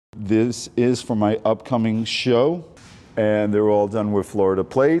This is for my upcoming show, and they're all done with Florida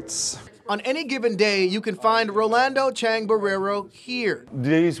plates. On any given day, you can find Rolando Chang Barrero here.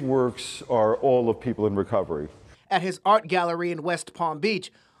 These works are all of people in recovery. At his art gallery in West Palm Beach.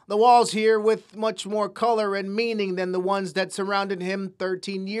 The walls here with much more color and meaning than the ones that surrounded him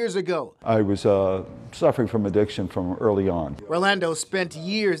 13 years ago. I was suffering from addiction from early on. Rolando spent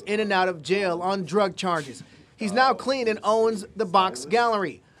years in and out of jail on drug charges. He's now clean and owns the Box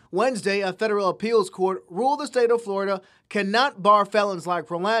Gallery. Wednesday, a federal appeals court ruled the state of Florida cannot bar felons like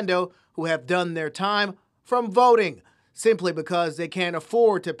Rolando, who have done their time, from voting, simply because they can't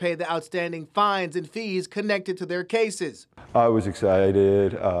afford to pay the outstanding fines and fees connected to their cases. I was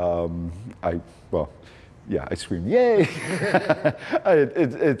excited. I screamed, yay!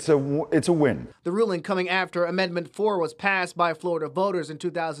 It's a win. The ruling coming after Amendment 4 was passed by Florida voters in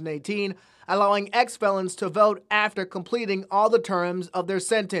 2018, allowing ex-felons to vote after completing all the terms of their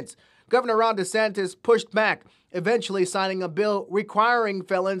sentence. Governor Ron DeSantis pushed back, eventually signing a bill requiring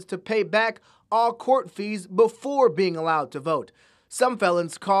felons to pay back all court fees before being allowed to vote. Some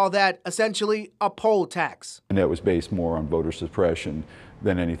felons call that essentially a poll tax. And that was based more on voter suppression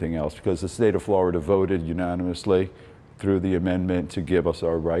than anything else, because the state of Florida voted unanimously through the amendment to give us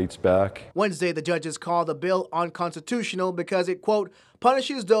our rights back. Wednesday, the judges called the bill unconstitutional because it, quote,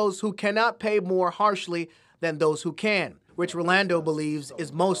 punishes those who cannot pay more harshly than those who can, which Rolando believes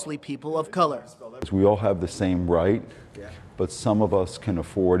is mostly people of color. We all have the same right, but some of us can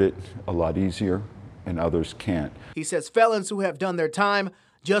afford it a lot easier and others can't. He says felons who have done their time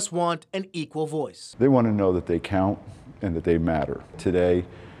just want an equal voice. They want to know that they count and that they matter. Today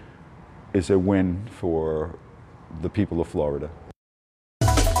is a win for the people of Florida.